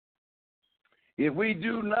 if we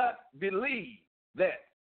do not believe that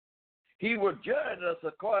he will judge us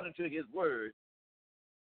according to his word,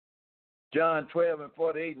 John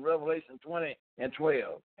 12:48 and Revelation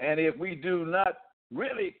 20:12, and if we do not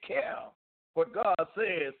really care what God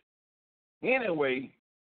says anyway,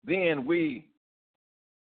 then we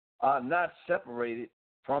are not separated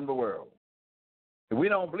from the world. If we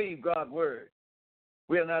don't believe God's word,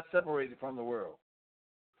 we are not separated from the world.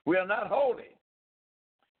 We are not holy,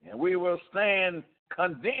 and we will stand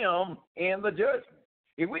condemned in the judgment.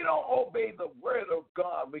 If we don't obey the word of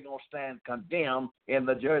God, we're going to stand condemned in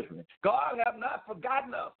the judgment. God has not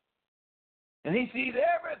forgotten us, and he sees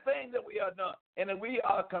everything that we are done. And if we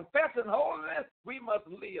are confessing holiness, we must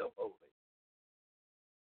live holy.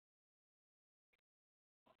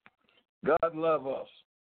 God loves us,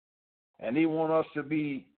 and he wants us to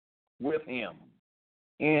be with him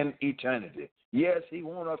in eternity. Yes, he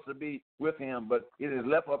wants us to be with him, but it is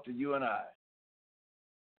left up to you and I.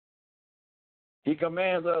 He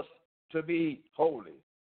commands us to be holy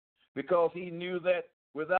because he knew that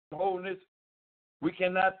without holiness, we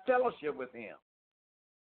cannot fellowship with him.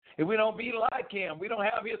 If we don't be like him, we don't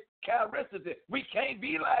have his characteristics, we can't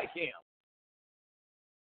be like him.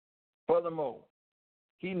 Furthermore,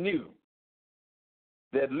 he knew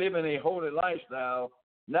that living a holy lifestyle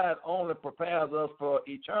not only prepares us for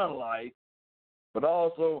eternal life, but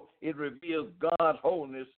also it reveals God's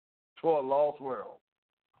holiness to a lost world.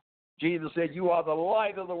 Jesus said, you are the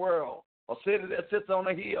light of the world, a city that sits on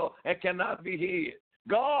a hill and cannot be hid.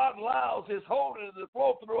 God allows his holiness to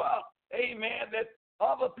flow throughout, amen, that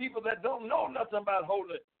other people that don't know nothing about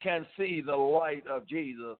holiness can see the light of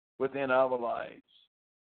Jesus within our lives.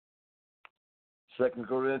 2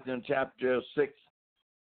 Corinthians chapter 6,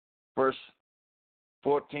 verse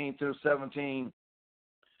 14 through 17,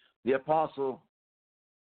 the apostle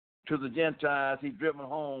to the Gentiles, he's driven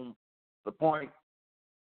home the point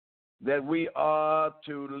that we are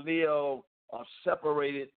to live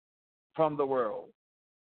separated from the world.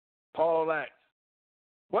 Paul asks,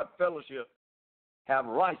 what fellowship have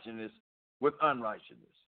righteousness with unrighteousness?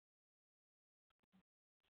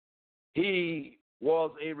 He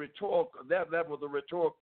was a rhetorical, that was a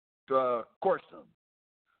rhetorical question,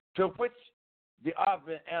 to which the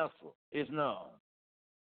obvious answer is none.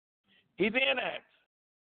 He then asks,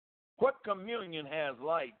 what communion has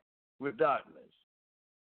light with darkness?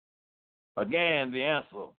 Again, the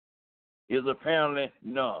answer is apparently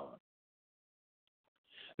none.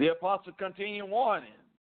 The apostle continued warning.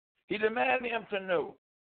 He demanded him to know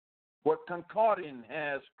what concordance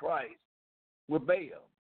has Christ with Baal,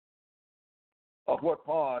 or what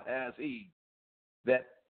part has he that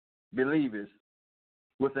believeth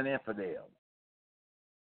with an infidel?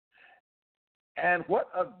 And what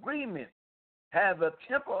agreement has the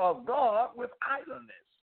temple of God with idleness?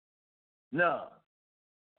 None.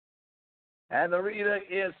 And the reader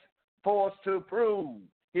is forced to prove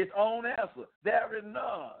his own answer. There is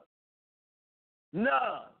none.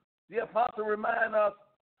 None. The apostle reminds us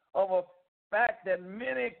of a fact that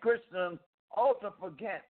many Christians often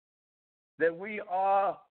forget, that we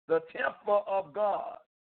are the temple of God.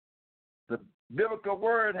 The biblical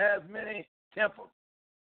word has many temples.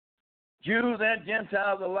 Jews and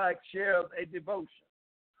Gentiles alike share a devotion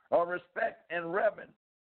or respect and reverence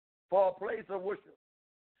for a place of worship.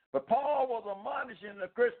 But Paul was admonishing the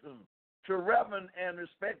Christians to reverence and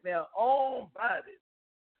respect their own bodies,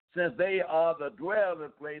 since they are the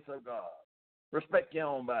dwelling place of God. Respect your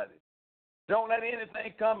own body. Don't let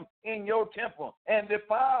anything come in your temple and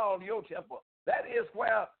defile your temple. That is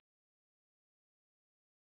where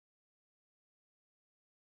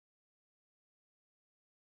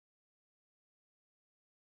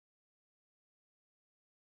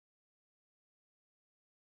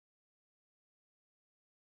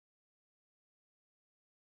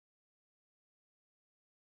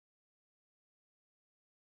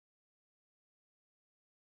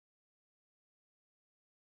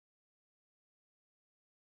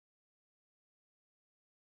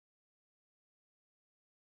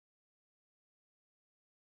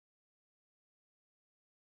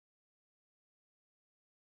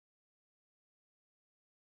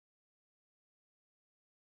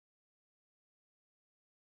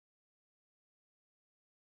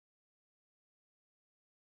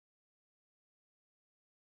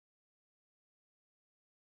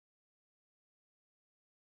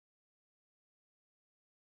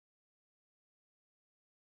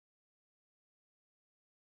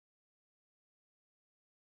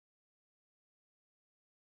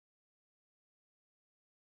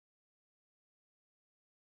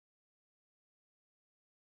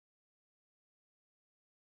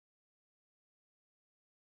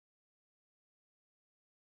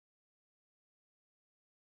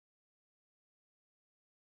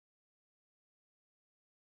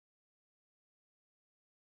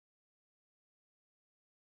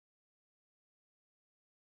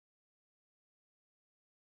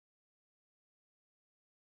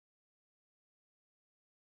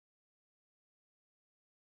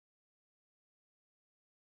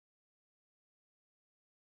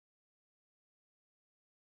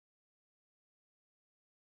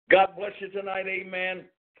God bless you tonight, amen.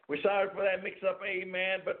 We're sorry for that mix-up,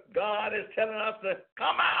 amen, but God is telling us to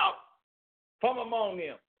come out from among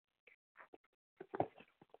them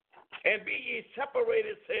and be ye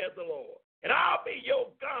separated, says the Lord. And I'll be your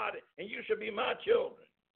God, and you shall be my children.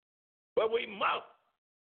 But we must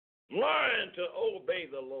learn to obey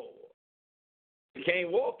the Lord. We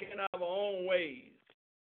can't walk in our own ways.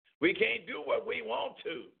 We can't do what we want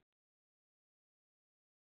to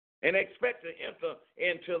and expect to enter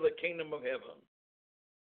into the kingdom of heaven.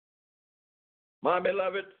 My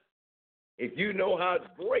beloved, if you know how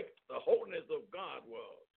great the holiness of God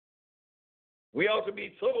was, we ought to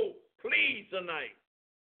be so pleased tonight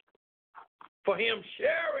for him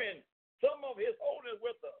sharing some of his holiness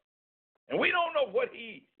with us. And we don't know what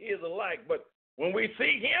he is like, but when we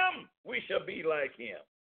see him, we shall be like him.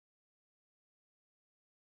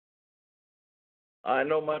 I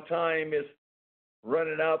know my time is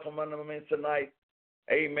running out from under me tonight.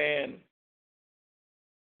 Amen.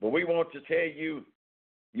 But we want to tell you,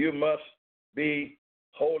 you must be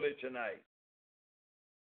holy tonight.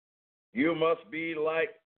 You must be like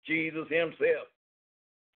Jesus himself.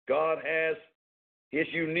 God has his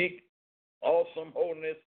unique, awesome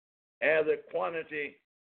holiness as a quantity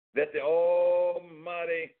that the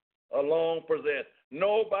Almighty alone possessed.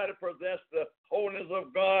 Nobody possessed the holiness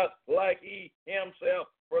of God like he himself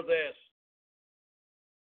possessed.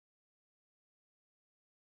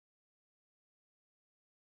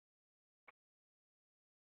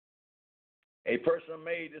 A person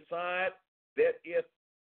may decide that it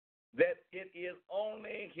is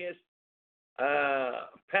only his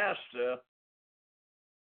pastor,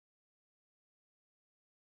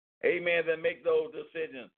 amen, that make those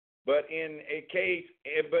decisions. But in a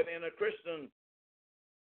Christian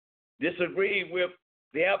disagree with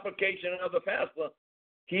the application of the pastor,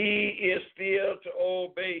 he is still to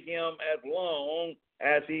obey him as long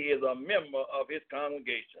as he is a member of his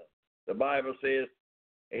congregation. The Bible says,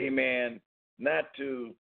 amen, not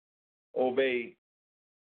to obey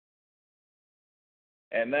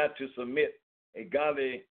and not to submit. A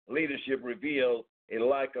godly leadership reveals a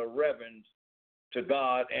lack of reverence to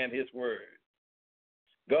God and his word.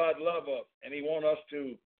 God loves us, and he wants us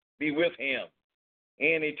to be with him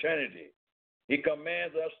in eternity. He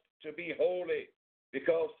commands us to be holy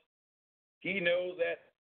because he knows that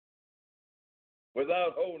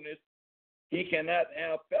without holiness, he cannot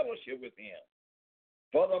have fellowship with him.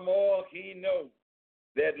 Furthermore, he knows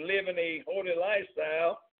that living a holy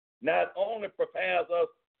lifestyle not only prepares us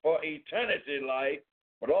for eternity life,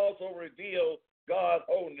 but also reveals God's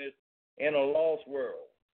holiness in a lost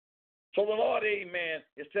world. So the Lord, amen,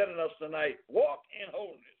 is telling us tonight, walk in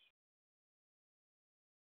holiness.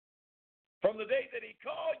 From the day that he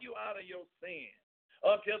called you out of your sin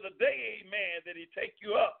until the day, amen, that he take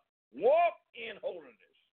you up, walk in holiness.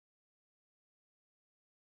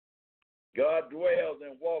 God dwells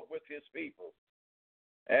and walks with his people.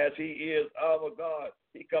 As he is our God,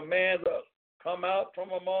 he commands us, come out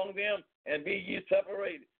from among them and be ye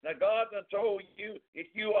separated. Now, God has told you, if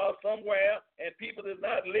you are somewhere and people is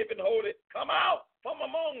not living holy, come out from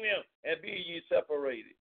among them and be ye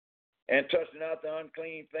separated. And touch not the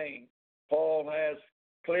unclean thing. Paul has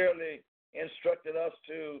clearly instructed us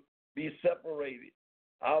to be separated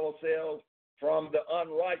ourselves from the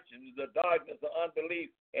unrighteousness, the darkness, the unbelief,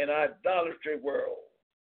 and idolatry world.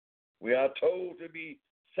 We are told to be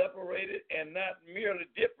separated and not merely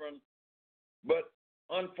different, but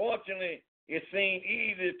unfortunately, it seems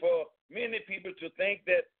easy for many people to think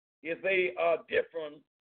that if they are different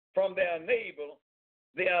from their neighbor,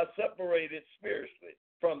 they are separated spiritually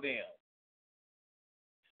from them.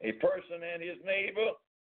 A person and his neighbor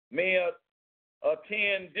may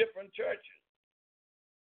attend different churches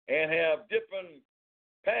and have different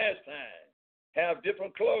pastimes, have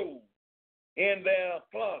different clothes in their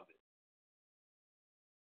closet.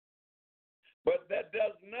 But that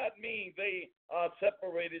does not mean they are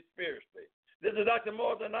separated spiritually. This is Dr.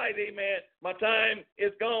 Moore tonight, amen. My time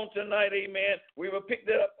is gone tonight, amen. We will pick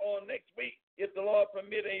that up on next week if the Lord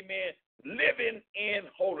permit, amen. Living in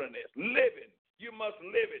holiness. Living. You must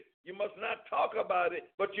live it. You must not talk about it,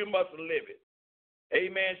 but you must live it.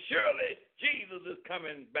 Amen. Surely Jesus is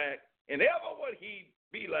coming back, and ever what he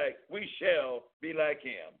be like, we shall be like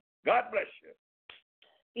him. God bless you.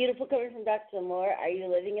 Beautiful coming from Dr. Moore. Are you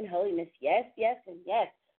living in holiness? Yes, yes, and yes.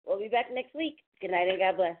 We'll be back next week. Good night and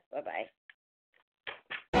God bless. Bye-bye.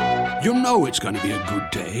 You know it's going to be a good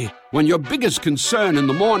day when your biggest concern in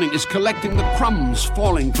the morning is collecting the crumbs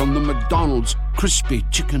falling from the McDonald's crispy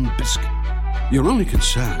chicken biscuit. Your only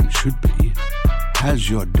concern should be, has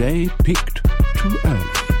your day peaked too early?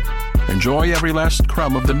 Enjoy every last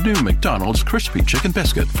crumb of the new McDonald's Crispy Chicken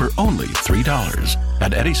Biscuit for only $3.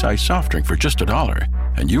 Add any size soft drink for just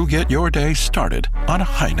 $1, and you'll get your day started on a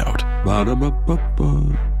high note.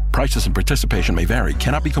 Ba-da-ba-ba-ba. Prices and participation may vary.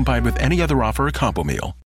 Cannot be combined with any other offer or combo meal.